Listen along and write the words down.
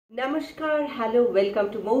নমস্কার, hello, welcome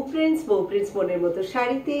to Md Prince মনের মতো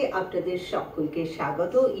শাড়িতে আপনাদের সকলকে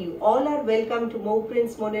স্বাগত। You all are welcome to मो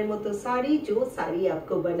प्रिंस মনের মতো শাড়ি, जो साड़ी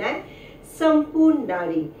आपको बनाए संपूर्ण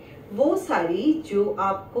नारी। वो साड़ी जो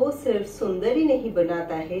आपको सिर्फ सुंदर ही नहीं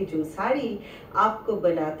बनाता है, जो साड़ी आपको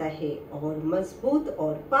बनाता है और मजबूत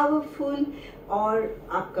और पावरफुल, और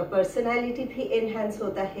आपका पर्सनालिटी भी एनहांस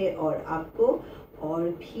होता है और आपको और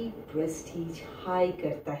भी प्रेस्टीज हाई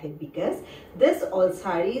करता है। Because this all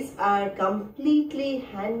saris are completely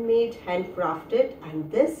handmade, handcrafted, and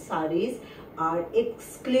this sarees are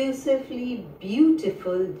exclusively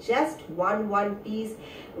beautiful, just one piece.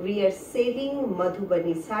 We are selling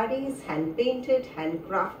Madhubani sarees, hand painted,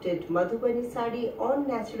 handcrafted Madhubani saree on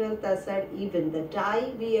natural Tussar. Even the dye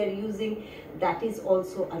we are using, that is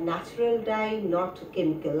also a natural dye, not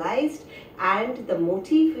chemicalized, and the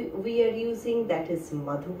motif we are using, that is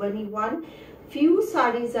Madhubani one. Few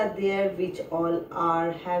sarees are there which all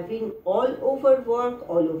are having all over work,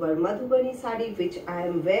 all over Madhubani saree, which I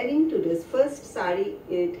am wearing. Today's first saree,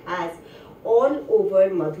 it has all over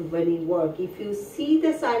Madhubani work. If you see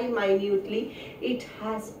the saree minutely, it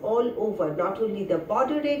has all over, not only the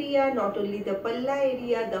border area, not only the palla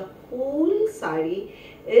area, the whole saree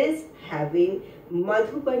is having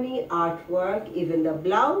Madhubani artwork. Even the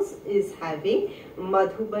blouse is having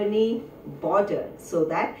Madhubani border, so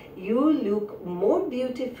that you look more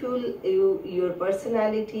beautiful, your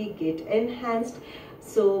personality get enhanced.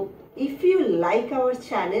 So if you like our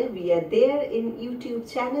channel, we are there in YouTube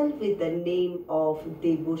channel with the name of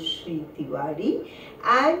Debushri Tiwari,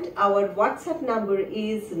 and our WhatsApp number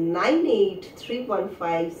is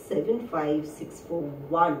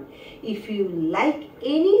 9831575641. If you like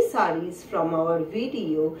any sarees from our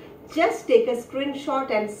video, just take a screenshot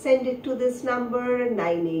and send it to this number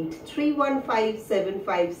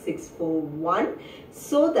 9831575641,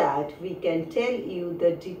 so that we can tell you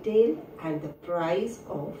the detail and the price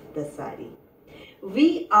of the saree. We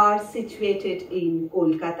are situated in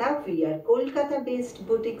Kolkata. We are Kolkata based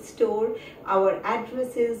boutique store. Our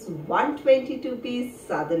address is 122 piece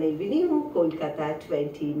Southern Avenue, Kolkata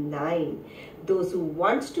 29. Those who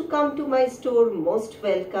want to come to my store, most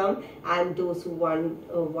welcome, and those who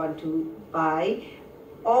want to buy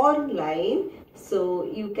online, so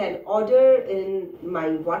you can order in my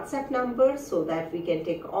WhatsApp number, so that we can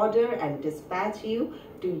take order and dispatch you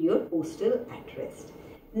to your postal address.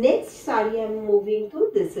 Next saree I am moving to,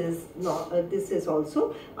 this is also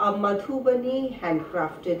a Madhubani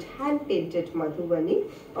handcrafted, hand painted Madhubani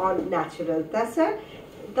on natural Tussar.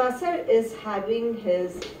 Tussar is having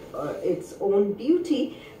its own beauty.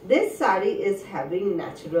 This saree is having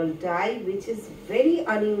natural dye, which is very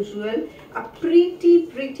unusual. A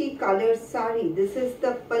pretty color saree. This is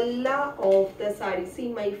the palla of the saree. See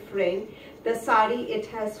my friend, the saree, it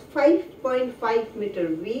has 5.5 meter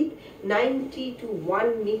width, 90 to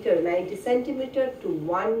 1 meter, 90 centimeter to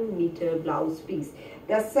 1 meter blouse piece.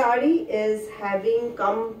 The saree is having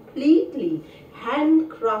completely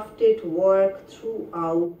handcrafted work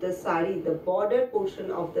throughout the saree. The border portion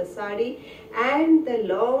of the saree and the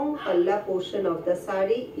long palla portion of the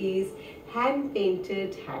saree is hand painted,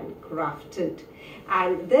 handcrafted,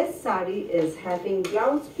 and this saree is having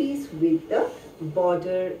blouse piece with the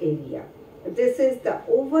border area. This is the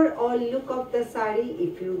overall look of the saree.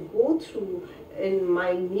 If you go through in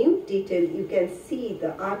minute detail, you can see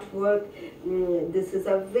the artwork. This is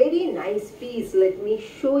a very nice piece. Let me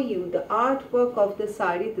show you the artwork of the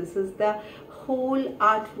saree. This is the whole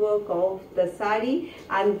artwork of the saree,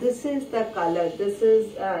 and this is the color. This is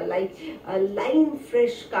like a lime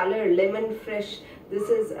fresh color, lemon fresh. This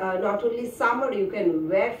is not only summer, you can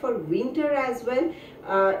wear for winter as well.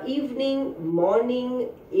 Evening, morning,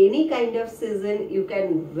 any kind of season, you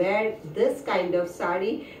can wear this kind of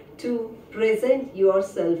saree to present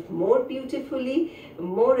yourself more beautifully,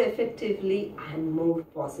 more effectively, and more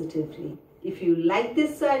positively. If you like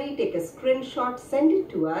this saree, take a screenshot, send it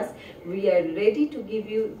to us. We are ready to give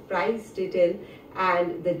you price detail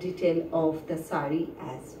and the detail of the saree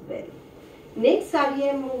as well. Next saree I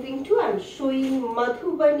am moving to, I am showing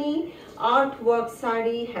Madhubani artwork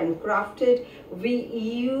saree, handcrafted. We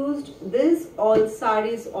used this all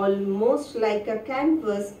sarees almost like a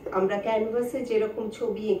canvas. Amra canvas e jerokom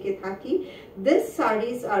chobi enke thaki. This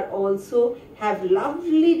sarees are also have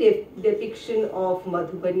lovely depiction of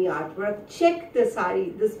Madhubani artwork. Check the saree,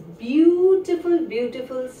 this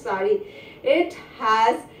beautiful saree. It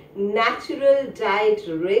has natural dyed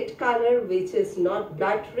red color, which is not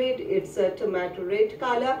blood red, it's a tomato red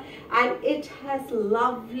color, and it has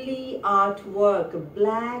lovely artwork,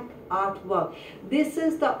 black artwork. This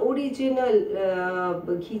is the original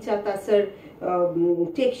Ghicha Tussar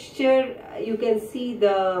texture. You can see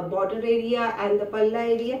the border area and the palla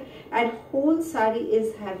area, and whole sari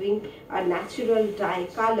is having a natural dye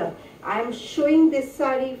color. I am showing this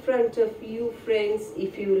sari in front of you, friends.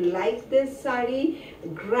 If you like this sari,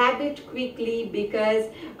 grab it quickly, because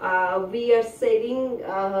we are selling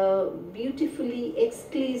beautifully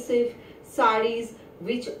exclusive saris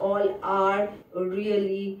which all are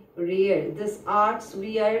really rare. This arts,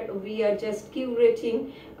 we are just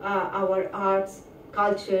curating our arts,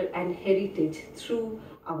 culture and heritage through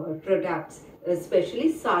our products,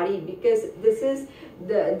 especially sari, because this is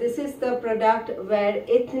the product where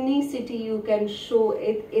ethnicity, you can show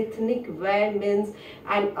it. Ethnic wear means,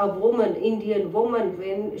 and a woman, Indian woman,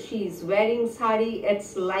 when she is wearing sari,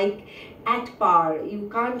 it's like at par. You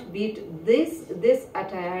can't beat this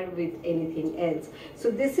attire with anything else.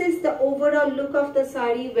 So this is the overall look of the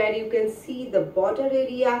sari, where you can see the border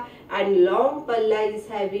area and long palla is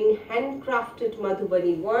having handcrafted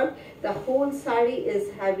Madhubani work. The whole sari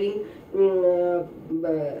is having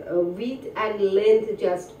width and length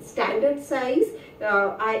just standard size.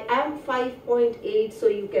 I am 5.8, so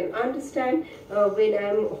you can understand when I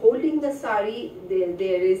am holding the sari,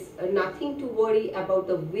 there is nothing to worry about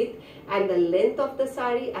the width and the length of the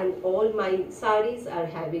sari. And all my saris are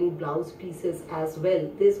having blouse pieces as well.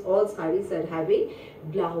 All saris are having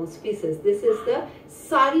blouse pieces. This is the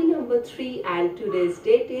sari number 3, and today's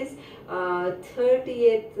date is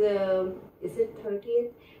 30th. Is it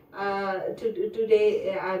 30th?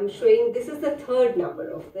 Today I'm showing, this is the 3rd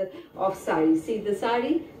number of sari. See the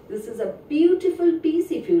sari, this is a beautiful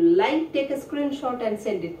piece. If you like, take a screenshot and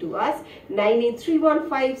send it to us.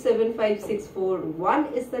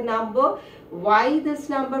 9831575641 is the number. Why this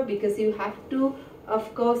number? Because you have to,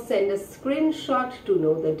 of course, send a screenshot to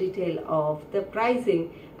know the detail of the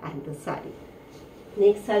pricing and the sari.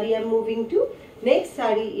 Next sari I'm moving to. Next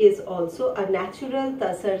sari is also a natural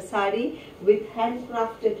Tussar sari with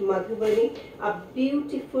handcrafted Madhubani, a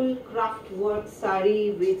beautiful craft work sari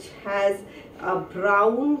which has a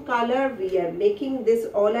brown color. We are making this,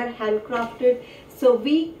 all are handcrafted, so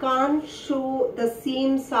we can't show the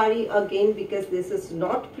same sari again because this is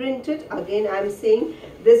not printed. Again I am saying,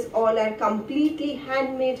 this all are completely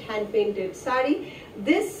handmade, hand painted sari.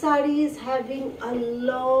 This sari is having a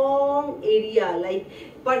long area,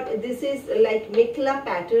 but this is like Mekla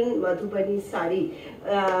pattern Madhubani sari.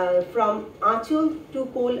 From Achol to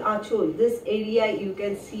Kol Achol, this area you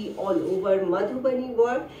can see all over Madhubani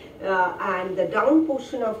work, and the down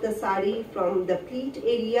portion of the sari, from the pleat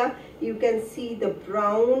area you can see the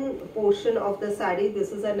brown portion of the sari.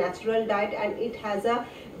 This is a natural dye, and it has a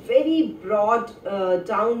very broad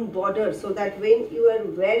down border, so that when you are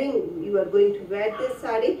going to wear this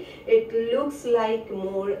sari, it looks like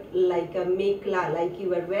more like a mekla, like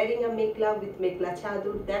you are wearing a mekla with mekla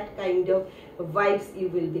chadur. That kind of vibes you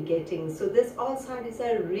will be getting. So this all saris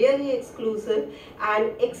are really exclusive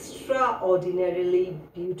and extraordinarily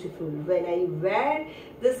beautiful. When I wear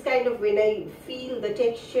this kind of, when I feel the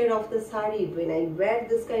texture of the sari, when I wear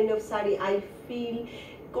this kind of sari, I feel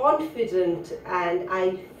confident and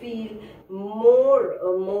I feel more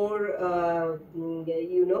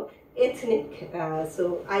ethnic.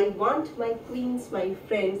 So I want my queens, my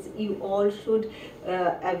friends, you all should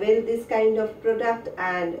avail this kind of product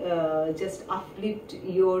and just uplift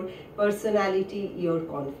your personality, your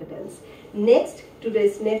confidence. Next,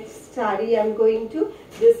 today's next sari I'm going to,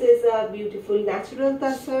 this is a beautiful natural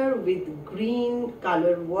Tussar with green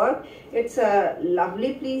color work. It's a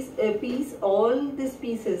lovely piece. All these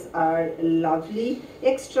pieces are lovely,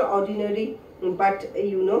 extraordinary, but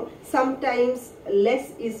sometimes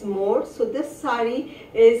less is more. So this sari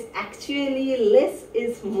is actually less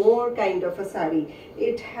is more kind of a sari.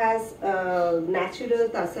 It has natural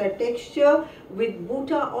Tussar texture with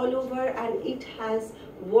buta all over, and it has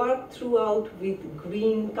work throughout with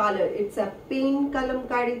green color. It's a paint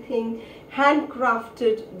kalamkari thing,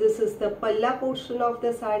 handcrafted. This is the palla portion of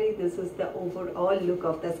the sari. This is the overall look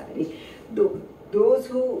of the sari.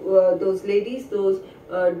 Those ladies,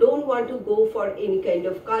 don't want to go for any kind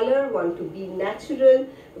of color, want to be natural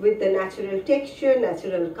with the natural texture,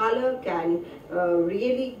 natural color, can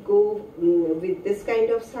really go with this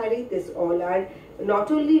kind of sari. This all are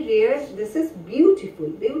not only rare, this is beautiful,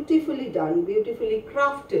 beautifully done, beautifully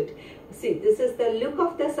crafted. See, this is the look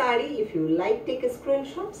of the sari. If you like, take a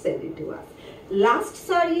screenshot, send it to us. Last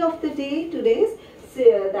sari of the day, today's,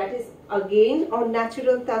 that is again on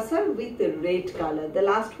natural tussar with red color. The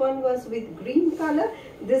last one was with green color.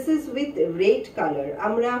 This is with red color.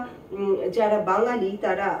 Amra jara Bangali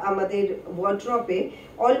tara amader wardrobe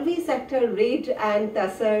always একটা red and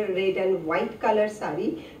tussar, red and white color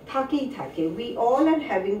sari thakei thake. We all are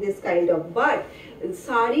having this kind of, but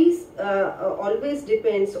sarees always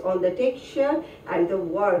depends on the texture and the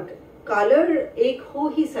work. Colour एक हो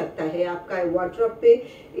ही सकता है, आपका wardrobe पे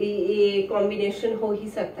ये combination हो ही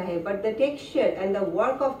सकता है, but the texture and the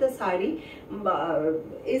work of the sari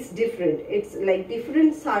is different. It's like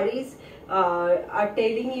different saris are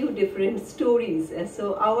telling you different stories. So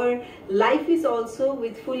our life is also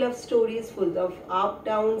with full of stories, full of up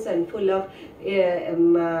downs and full of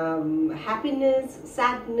happiness,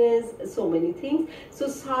 sadness, so many things. So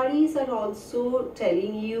sarees are also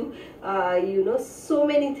telling you you know, so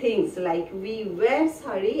many things, like we wear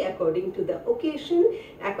saree according to the occasion,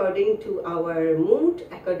 according to our mood,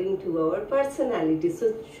 according to our personality. So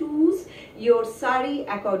choose your saree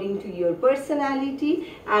according to your personality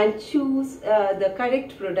and choose the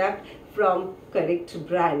correct product from correct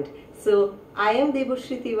brand. So I am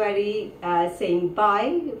Debashri Tiwari saying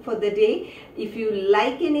bye for the day. If you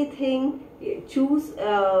like anything, choose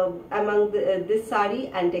among this saree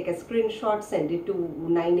and take a screenshot, send it to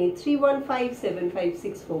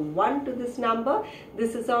 983157561 to this number.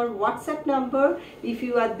 This is our WhatsApp number. If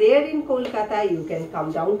you are there in Kolkata, you can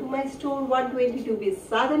come down to my store, 122B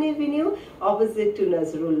Southern Avenue, opposite to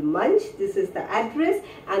Nazrul Munch. This is the address.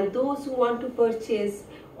 And those who want to purchase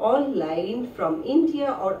online from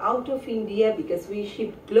India or out of India, because we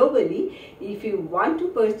ship globally, if you want to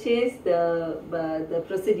purchase, the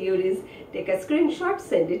procedure is take a screenshot,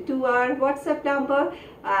 send it to our WhatsApp number,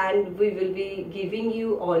 and we will be giving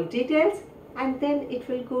you all details, and then it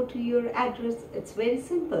will go to your address. It's very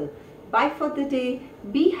simple. Bye for the day.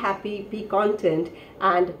 Be happy, be content,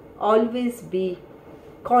 and always be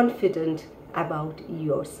confident about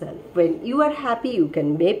yourself. When you are happy, you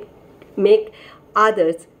can make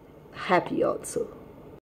others happy also.